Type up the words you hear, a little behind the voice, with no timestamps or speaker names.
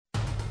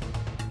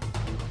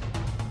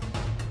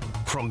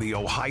From the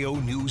Ohio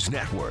News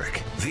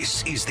Network,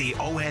 this is the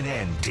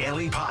ONN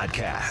Daily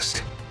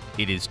Podcast.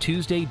 It is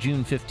Tuesday,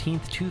 June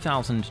 15th,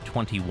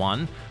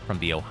 2021. From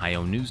the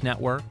Ohio News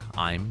Network,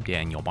 I'm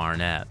Daniel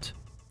Barnett.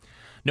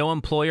 No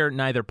employer,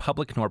 neither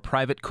public nor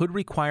private, could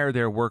require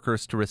their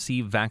workers to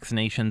receive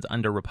vaccinations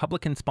under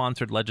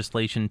Republican-sponsored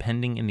legislation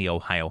pending in the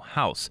Ohio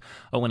House.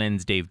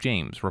 ONN's Dave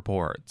James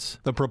reports.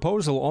 The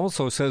proposal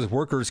also says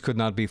workers could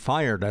not be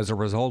fired as a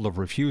result of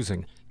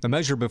refusing. The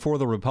measure before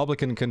the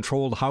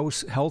Republican-controlled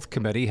House Health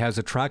Committee has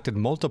attracted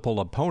multiple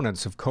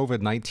opponents of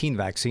COVID-19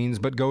 vaccines,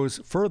 but goes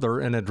further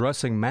in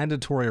addressing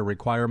mandatory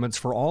requirements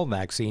for all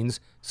vaccines,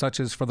 such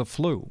as for the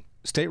flu.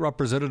 State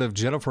Representative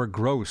Jennifer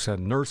Gross, a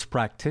nurse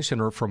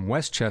practitioner from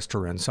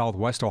Westchester in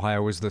southwest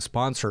Ohio, is the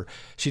sponsor.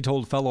 She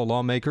told fellow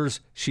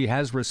lawmakers she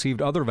has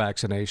received other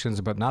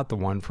vaccinations, but not the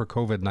one for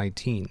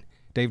COVID-19.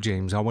 Dave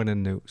James,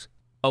 ONN News.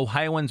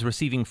 Ohioans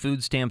receiving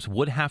food stamps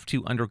would have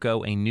to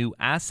undergo a new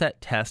asset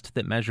test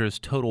that measures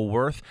total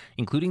worth,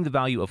 including the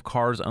value of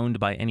cars owned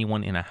by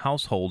anyone in a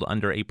household,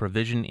 under a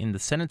provision in the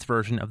Senate's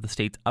version of the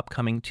state's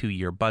upcoming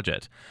two-year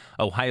budget.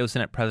 Ohio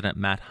Senate President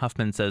Matt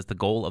Huffman says the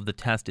goal of the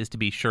test is to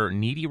be sure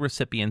needy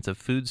recipients of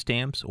food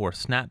stamps, or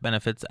SNAP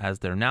benefits as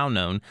they're now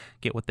known,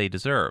 get what they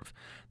deserve.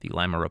 The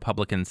Lima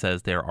Republican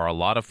says there are a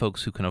lot of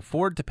folks who can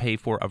afford to pay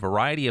for a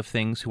variety of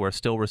things who are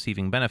still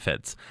receiving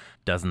benefits.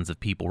 Dozens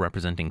of people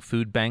representing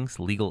food banks,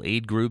 legal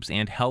aid groups,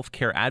 and health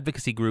care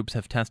advocacy groups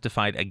have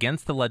testified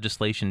against the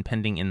legislation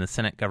pending in the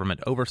Senate Government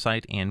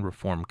Oversight and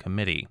Reform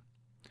Committee.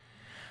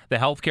 The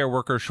healthcare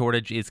worker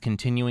shortage is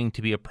continuing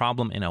to be a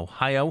problem in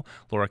Ohio.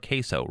 Laura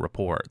Queso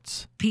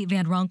reports. Pete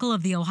Van Runkel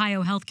of the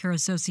Ohio Healthcare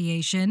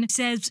Association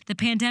says the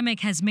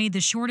pandemic has made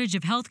the shortage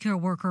of healthcare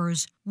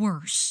workers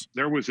worse.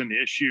 There was an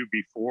issue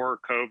before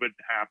COVID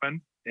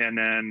happened, and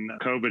then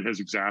COVID has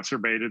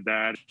exacerbated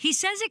that. He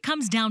says it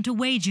comes down to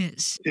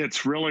wages.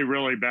 It's really,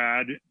 really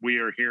bad. We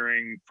are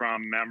hearing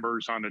from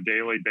members on a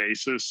daily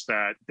basis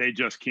that they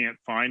just can't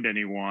find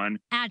anyone.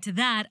 Add to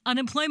that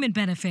unemployment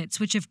benefits,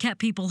 which have kept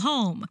people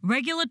home,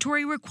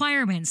 regulatory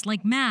requirements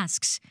like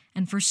masks,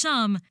 and for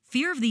some,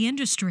 fear of the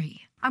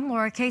industry. I'm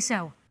Laura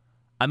Queso.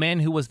 A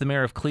man who was the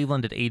mayor of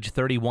Cleveland at age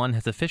 31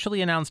 has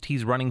officially announced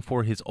he's running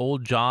for his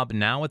old job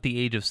now at the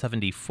age of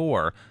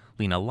 74.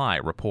 Lena Lai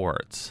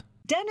reports.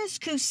 Dennis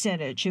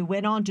Kucinich, who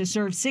went on to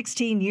serve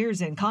 16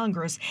 years in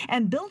Congress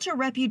and built a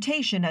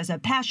reputation as a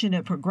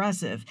passionate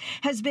progressive,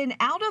 has been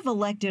out of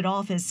elected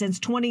office since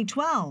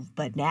 2012.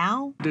 But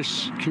now,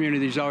 this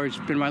community has always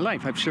been my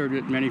life. I've served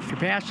in many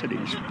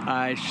capacities.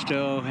 I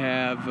still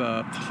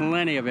have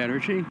plenty of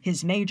energy.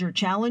 His major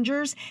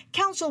challengers: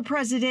 Council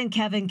President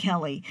Kevin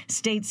Kelly,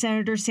 State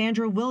Senator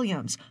Sandra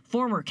Williams,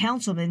 former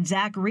Councilman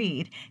Zach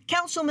Reed,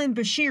 Councilman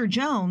Bashir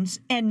Jones,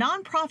 and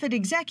nonprofit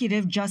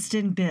executive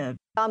Justin Bibb.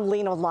 I'm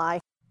Lena Lai.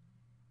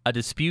 A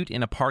dispute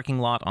in a parking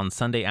lot on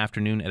Sunday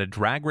afternoon at a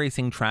drag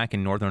racing track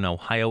in northern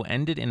Ohio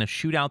ended in a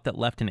shootout that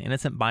left an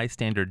innocent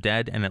bystander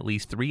dead and at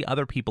least 3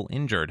 other people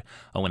injured.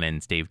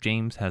 ONN's Dave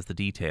James has the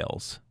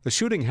details. The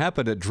shooting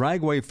happened at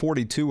Dragway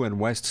 42 in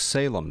West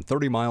Salem,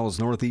 30 miles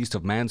northeast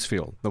of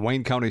Mansfield. The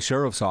Wayne County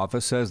Sheriff's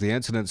Office says the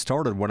incident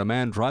started when a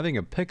man driving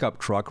a pickup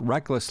truck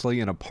recklessly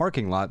in a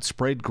parking lot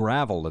sprayed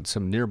gravel at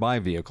some nearby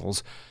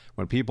vehicles.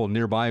 When people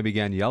nearby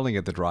began yelling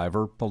at the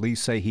driver, police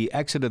say he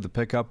exited the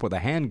pickup with a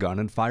handgun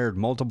and fired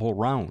multiple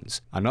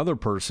rounds. Another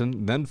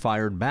person then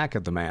fired back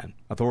at the man.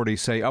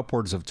 Authorities say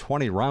upwards of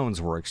 20 rounds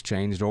were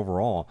exchanged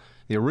overall.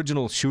 The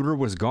original shooter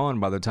was gone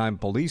by the time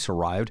police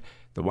arrived.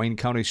 The Wayne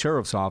County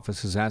Sheriff's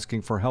Office is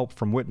asking for help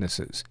from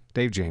witnesses.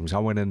 Dave James,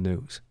 ONN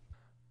News.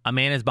 A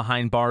man is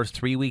behind bars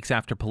 3 weeks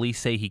after police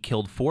say he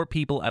killed 4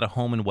 people at a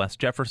home in West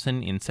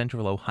Jefferson in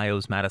central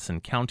Ohio's Madison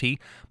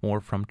County.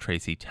 More from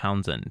Tracy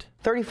Townsend.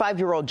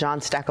 35-year-old John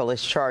Steckel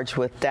is charged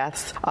with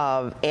deaths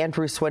of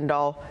Andrew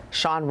Swindle,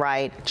 Sean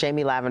Wright,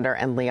 Jamie Lavender,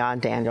 and Leon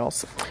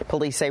Daniels.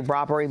 Police say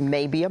robbery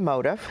may be a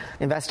motive.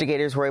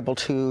 Investigators were able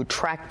to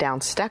track down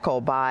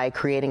Steckel by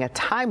creating a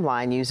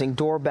timeline using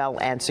doorbell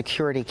and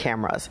security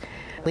cameras.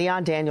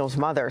 Leon Daniels'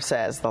 mother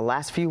says the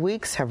last few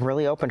weeks have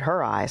really opened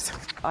her eyes.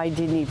 I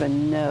didn't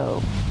even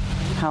know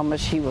how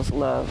much he was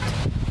loved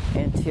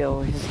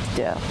until his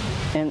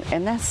death,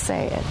 and that's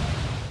sad.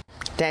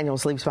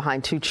 Daniels leaves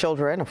behind 2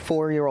 children, a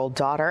 4-year-old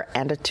daughter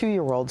and a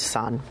 2-year-old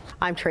son.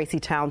 I'm Tracy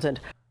Townsend.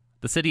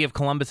 The city of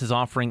Columbus is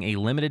offering a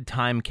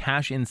limited-time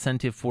cash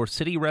incentive for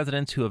city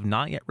residents who have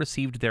not yet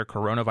received their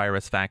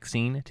coronavirus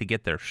vaccine to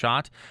get their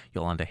shot.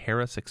 Yolanda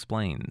Harris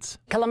explains.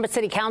 Columbus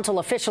City Council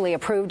officially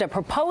approved a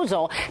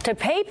proposal to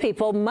pay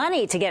people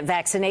money to get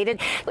vaccinated.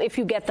 If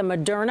you get the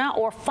Moderna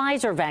or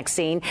Pfizer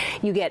vaccine,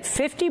 you get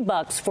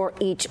 $50 for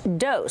each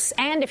dose.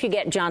 And if you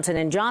get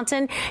Johnson &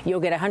 Johnson, you'll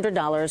get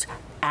 $100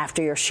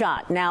 after your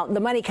shot. Now, the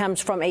money comes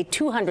from a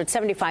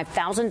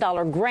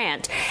 $275,000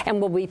 grant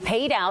and will be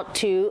paid out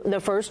to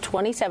the first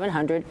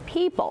 2,700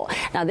 people.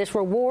 Now, this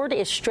reward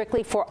is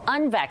strictly for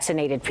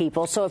unvaccinated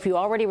people, so if you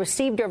already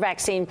received your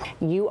vaccine,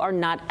 you are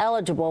not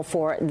eligible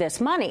for this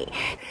money.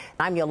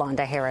 I'm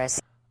Yolanda Harris.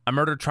 A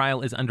murder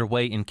trial is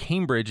underway in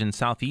Cambridge in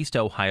southeast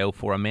Ohio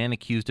for a man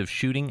accused of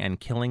shooting and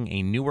killing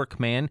a Newark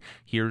man.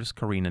 Here's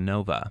Karina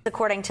Nova.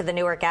 According to the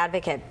Newark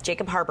Advocate,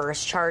 Jacob Harper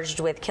is charged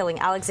with killing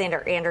Alexander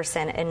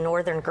Anderson in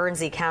northern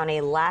Guernsey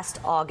County last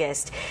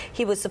August.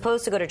 He was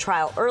supposed to go to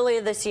trial earlier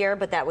this year,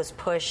 but that was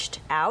pushed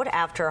out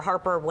after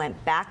Harper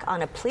went back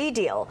on a plea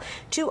deal.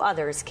 2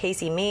 others,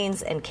 Casey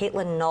Means and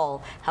Caitlin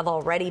Null, have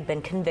already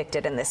been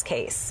convicted in this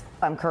case.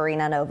 I'm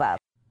Karina Nova.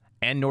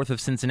 And north of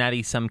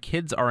Cincinnati, some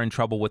kids are in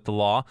trouble with the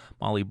law.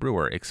 Molly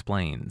Brewer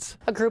explains.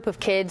 A group of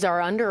kids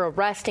are under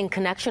arrest in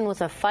connection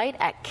with a fight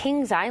at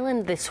Kings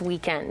Island this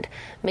weekend.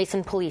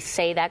 Mason police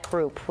say that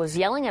group was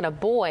yelling at a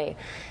boy.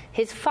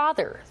 His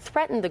father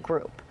threatened the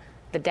group.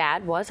 The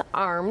dad was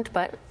armed,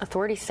 but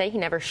authorities say he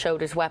never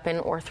showed his weapon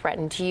or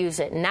threatened to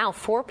use it. Now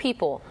 4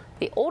 people,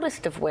 the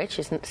oldest of which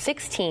is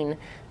 16,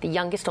 the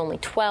youngest only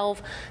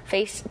 12,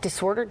 face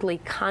disorderly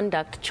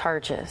conduct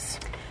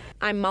charges.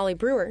 I'm Molly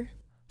Brewer.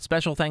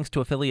 Special thanks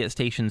to affiliate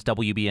stations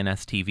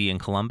WBNS-TV in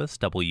Columbus,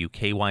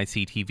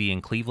 WKYC-TV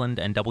in Cleveland,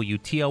 and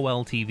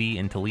WTOL-TV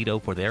in Toledo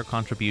for their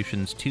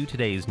contributions to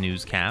today's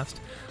newscast.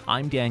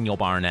 I'm Daniel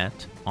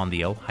Barnett on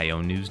the Ohio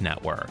News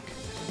Network.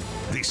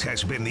 This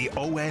has been the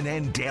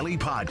ONN Daily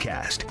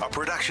Podcast, a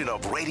production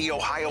of Radio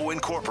Ohio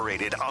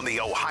Incorporated on the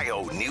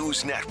Ohio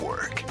News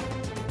Network.